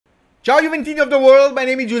Ciao Juventini of the world, my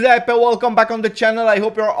name is Giuseppe, welcome back on the channel, I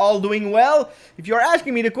hope you're all doing well. If you're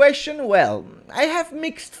asking me the question, well, I have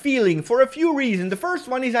mixed feeling for a few reasons. The first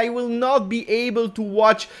one is I will not be able to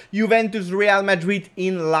watch Juventus Real Madrid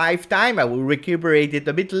in lifetime. I will recuperate it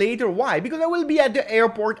a bit later. Why? Because I will be at the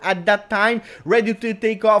airport at that time, ready to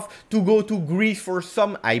take off to go to Greece for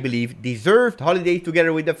some, I believe, deserved holiday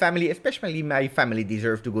together with the family. Especially my family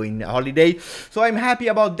deserves to go in holiday. So I'm happy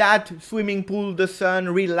about that. Swimming pool, the sun,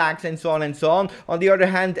 relax and so on and so on. On the other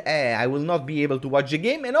hand, I will not be able to watch the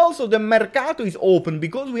game. And also the Mercato is open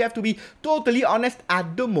because we have to be totally honest,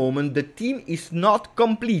 at the moment the team is not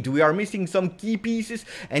complete. We are missing some key pieces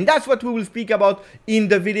and that's what we will speak about in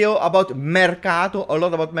the video about Mercato, a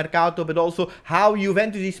lot about Mercato, but also how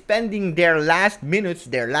Juventus is spending their last minutes,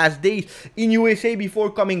 their last days in USA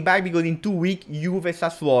before coming back, because in 2 weeks Juve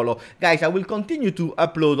Sassuolo. Guys, I will continue to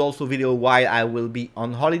upload also video while I will be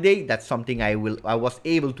on holiday. That's something I was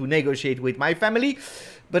able to negotiate with my family.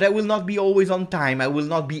 But I will not be always on time. I will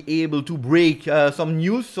not be able to break some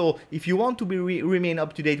news. So if you want to remain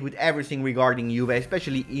up to date with everything regarding Juve,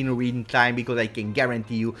 especially in reading time, because I can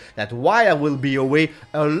guarantee you that while I will be away,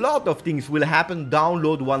 a lot of things will happen.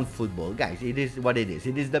 Download OneFootball. Guys, it is what it is.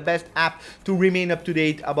 It is the best app to remain up to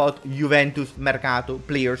date about Juventus, Mercato,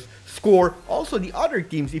 players, score. Also the other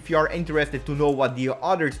teams, if you are interested to know what the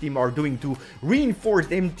other teams are doing to reinforce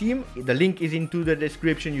them team, the link is into the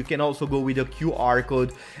description. You can also go with a QR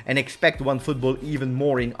code and expect OneFootball even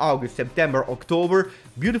more in August, September, October.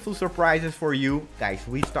 Beautiful surprises for you. Guys,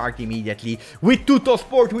 we start immediately with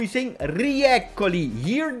Tuttosport. We're saying Rieccoli.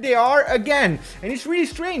 Here they are again. And it's really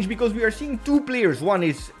strange because we are seeing two players. One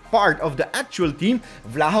is part of the actual team,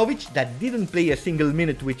 Vlahovic, that didn't play a single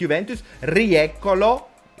minute with Juventus. Rieccolo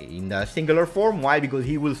in the singular form. Why? Because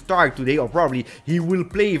he will start today, or probably he will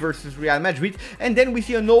play versus Real Madrid. And then we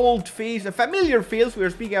see an old face, a familiar face. We are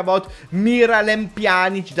speaking about Miralem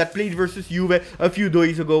Pjanic, that played versus Juve a few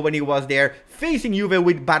days ago when he was there facing Juve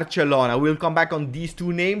with Barcelona. We'll come back on these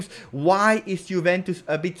two names. Why is Juventus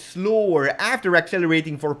a bit slower after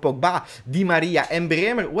accelerating for Pogba, Di Maria and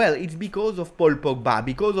Bremer? Well, it's because of Paul Pogba,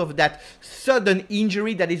 because of that sudden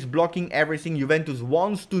injury that is blocking everything. Juventus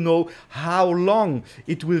wants to know how long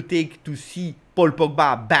it will take to see Paul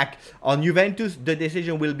Pogba back on Juventus. The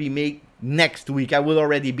decision will be made next week. I will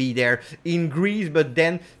already be there in Greece, but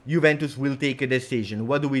then Juventus will take a decision.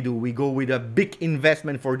 What do? We go with a big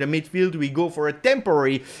investment for the midfield. We go for a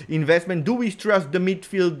temporary investment. Do we trust the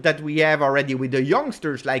midfield that we have already with the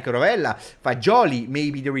youngsters like Rovella, Fagioli,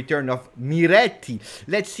 maybe the return of Miretti?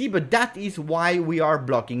 Let's see, but that is why we are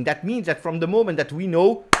blocking. That means that from the moment that we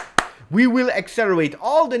know, we will accelerate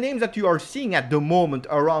all the names that you are seeing at the moment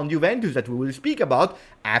around Juventus that we will speak about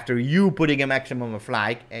after you putting a maximum of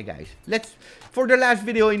like. Hey guys, let's, for the last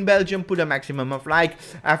video in Belgium, put a maximum of like.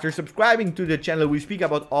 After subscribing to the channel, we speak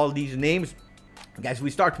about all these names. Guys, we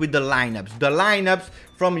start with the lineups. The lineups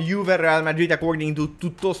from Juve Real Madrid according to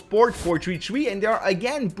Tuttosport 4-3-3, and they are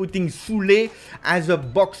again putting Soulé as a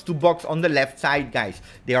box-to-box on the left side. Guys,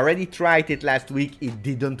 they already tried it last week. It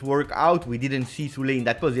didn't work out. We didn't see Soulé in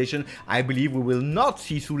that position. I believe we will not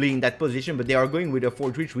see Soulé in that position, but they are going with a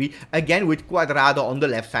 4-3-3 again with Cuadrado on the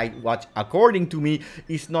left side, what according to me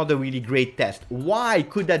is not a really great test. Why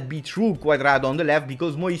could that be true, Cuadrado on the left?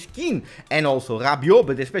 Because Moiskin and also Rabiot,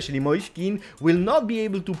 but especially Moiskin, will not be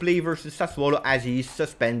able to play versus Sassuolo as he is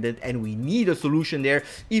suspended, and we need a solution there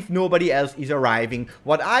if nobody else is arriving.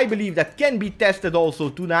 What I believe that can be tested also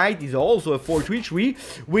tonight is also a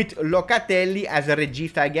 4-3-3 with Locatelli as a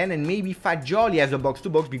regista again, and maybe Fagioli as a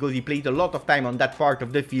box-to-box because he played a lot of time on that part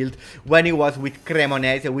of the field when he was with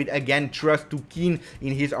Cremonese, with again trust to Keane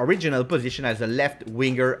in his original position as a left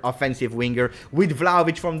winger, offensive winger, with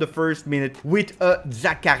Vlahovic from the first minute, with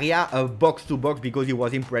Zakaria, a box-to-box because he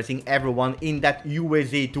was impressing everyone in that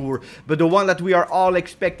USA tour. But the one that we are all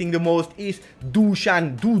expecting the most is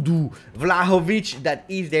Dusan Vlahovic, that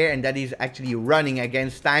is there and that is actually running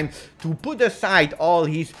against time to put aside all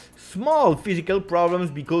his small physical problems,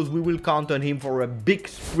 because we will count on him for a big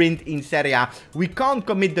sprint in Serie A. We can't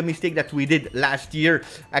commit the mistake that we did last year,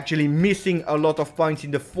 actually missing a lot of points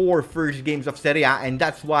in the 4 first games of Serie A, and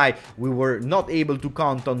that's why we were not able to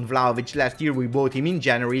count on Vlahovic last year. We bought him in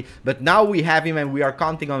January, but now we have him and we are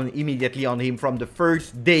counting on immediately on him from the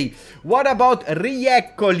first day. What about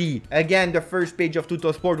Rieccoli? Again, the first page of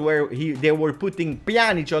Tuttosport where they were putting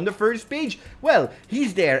Pjanic on the first page. Well,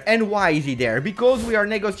 he's there, and why is he there? Because we are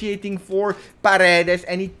negotiating negotiating for Paredes,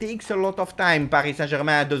 and it takes a lot of time. Paris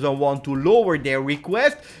Saint-Germain doesn't want to lower their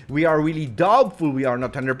request. We are really doubtful. We are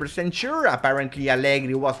not 100% sure. Apparently,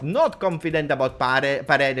 Allegri was not confident about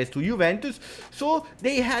Paredes to Juventus, so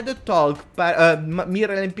they had a talk.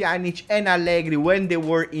 Miralem Pjanic and Allegri, when they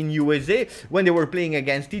were in USA, when they were playing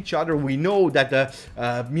against each other. We know that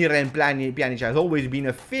Miralem Pjanic has always been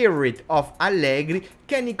a favorite of Allegri.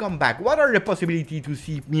 Can he come back? What are the possibilities to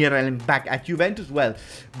see Miralem back at Juventus? Well,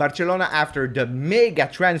 Barcelona, after the mega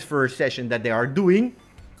transfer session that they are doing,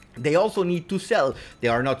 they also need to sell. They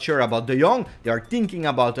are not sure about De Jong. They are thinking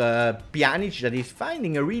about Pjanic, that is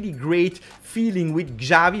finding a really great feeling with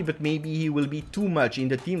Xavi, but maybe he will be too much in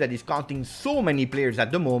the team that is counting so many players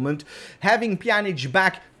at the moment. Having Pjanic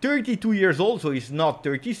back, 32 years old, so he's not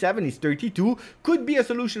 37, he's 32, could be a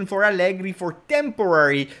solution for Allegri for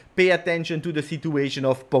temporary. Pay attention to the situation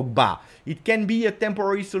of Pogba. It can be a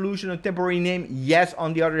temporary solution, a temporary name. Yes,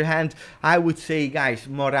 on the other hand, I would say, guys,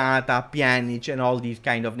 Morata, Pjanic, and all these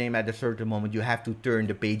kind of names, at a certain moment, you have to turn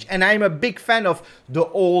the page. And I'm a big fan of the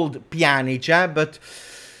old Pjanic, but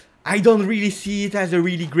I don't really see it as a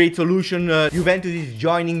really great solution. Juventus is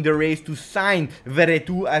joining the race to sign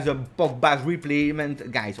Veretout as a Pogba's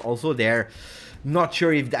replacement. Guys, also there, not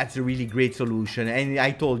sure if that's a really great solution. And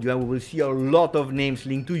I told you, we will see a lot of names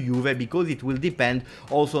linked to Juve, because it will depend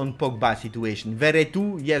also on Pogba's situation.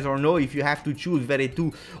 Veretout, yes or no? If you have to choose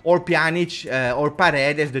Veretout or Pjanic or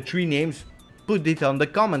Paredes, the three names, put it on the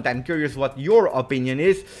comment. I'm curious what your opinion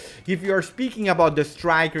is. If you are speaking about the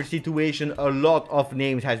striker situation, a lot of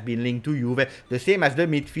names has been linked to Juve. The same as the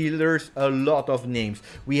midfielders, a lot of names.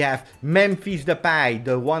 We have Memphis Depay,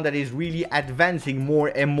 the one that is really advancing more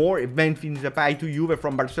and more. Memphis Depay to Juve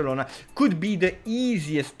from Barcelona could be the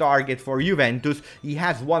easiest target for Juventus. He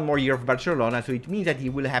has one more year of Barcelona, so it means that he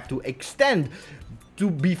will have to extend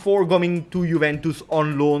before going to Juventus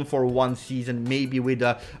on loan for one season, maybe with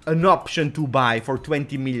an option to buy for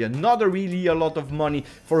 20 million. Not really a lot of money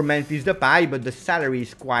for Memphis Depay, but the salary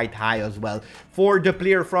is quite high as well for the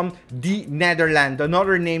player from the Netherlands.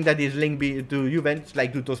 Another name that is linked to Juventus,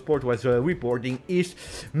 like Tuttosport was reporting, is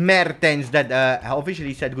Mertens, that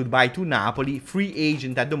officially said goodbye to Napoli, free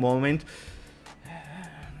agent at the moment.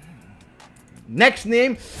 Next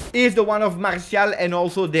name is the one of Martial, and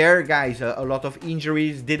also there, guys, a lot of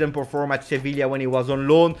injuries, didn't perform at Sevilla when he was on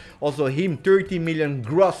loan. Also him, 30 million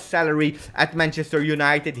gross salary at Manchester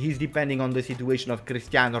United. He's depending on the situation of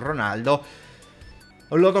Cristiano Ronaldo.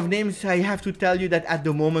 A lot of names, I have to tell you that at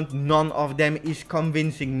the moment, none of them is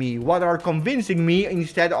convincing me. What are convincing me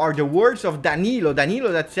instead are the words of Danilo.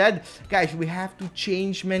 Danilo that said, guys, we have to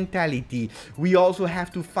change mentality. We also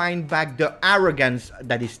have to find back the arrogance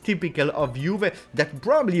that is typical of Juve, that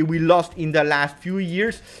probably we lost in the last few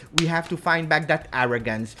years. We have to find back that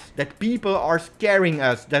arrogance, that people are scaring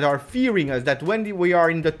us, that are fearing us, that when we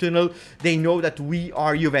are in the tunnel, they know that we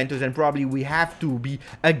are Juventus, and probably we have to be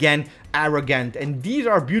again arrogant. And these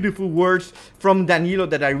are beautiful words from Danilo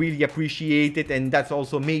that I really appreciated, and that's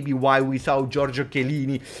also maybe why we saw Giorgio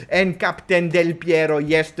Chiellini and Captain Del Piero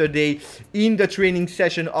yesterday in the training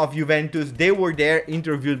session of Juventus. They were there,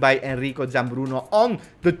 interviewed by Enrico Zambruno on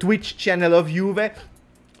the Twitch channel of Juve.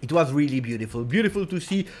 It was really beautiful. Beautiful to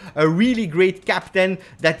see a really great captain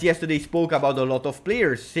that yesterday spoke about a lot of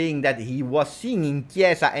players, saying that he was seeing in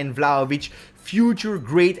Chiesa and Vlahovic future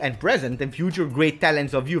great and present and future great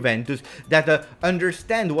talents of Juventus that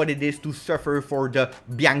understand what it is to suffer for the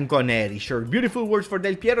Bianconeri. Sure, beautiful words for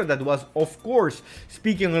Del Piero, that was of course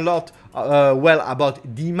speaking a lot well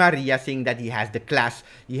about Di Maria, saying that he has the class,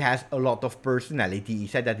 he has a lot of personality. He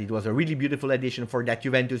said that it was a really beautiful addition for that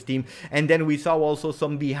Juventus team. And then we saw also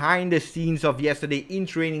some behind the scenes of yesterday in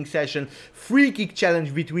training session, free kick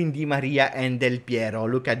challenge between Di Maria and Del Piero.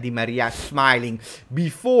 Look at Di Maria smiling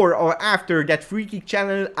before or after that free kick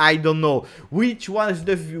challenge. I don't know which was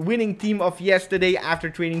the winning team of yesterday after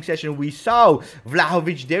training session. We saw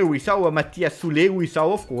Vlahovic there, we saw a Matthias Soulé, we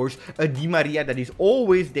saw of course a Di Maria that is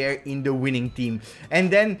always there in the winning team. And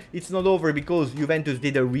then it's not over, because Juventus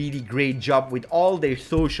did a really great job with all their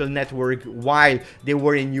social network while they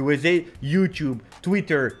were in USA. YouTube,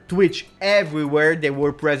 Twitter, Twitch, everywhere they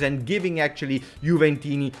were present, giving actually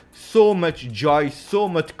Juventini so much joy, so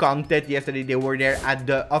much content. Yesterday they were there at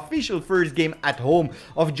the official first game game at home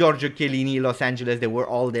of Giorgio Chiellini, Los Angeles. They were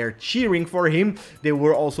all there cheering for him. They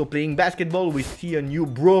were also playing basketball. We see a new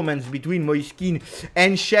bromance between Moiskin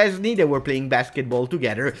and Szczesny. They were playing basketball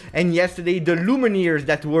together. And yesterday, the Lumineers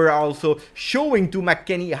that were also showing to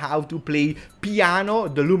McKennie how to play piano.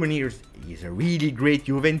 The Lumineers is a really great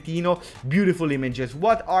Juventino. Beautiful images.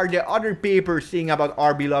 What are the other papers saying about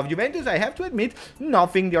our beloved Juventus? I have to admit,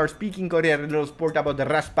 nothing. They are speaking Corriere dello Sport about the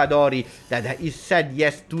Raspadori that is said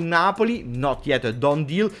yes to Napoli. Not yet a done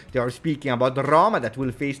deal. They are speaking about Roma that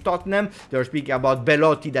will face Tottenham. They are speaking about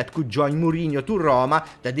Belotti that could join Mourinho to Roma.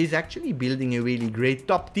 That is actually building a really great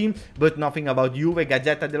top team. But nothing about Juve.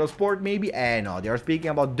 Gazzetta dello Sport maybe? No. They are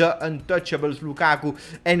speaking about the untouchables Lukaku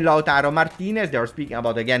and Lautaro Martinez. They are speaking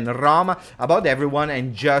about again Roma, about everyone,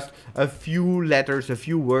 and just a few letters, a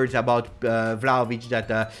few words about Vlahovic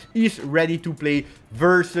that is ready to play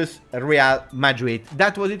versus Real Madrid.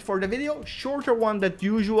 That was it for the video. Shorter one than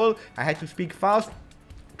usual. I had to speak fast.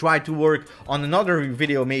 Try to work on another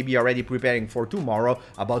video, maybe already preparing for tomorrow,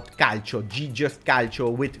 about Calcio,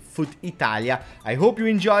 GJustjuve with Foot Italia. I hope you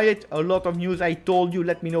enjoy it. A lot of news I told you.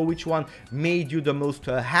 Let me know which one made you the most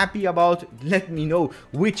happy about. Let me know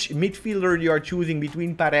which midfielder you are choosing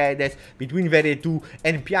between Paredes, between Veretout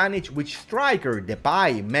and Pjanic, which striker,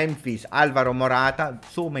 Depay, Memphis, Alvaro Morata.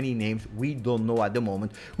 So many names we don't know at the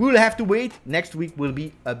moment. We will have to wait. Next week will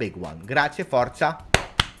be a big one. Grazie, forza,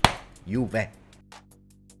 Juve.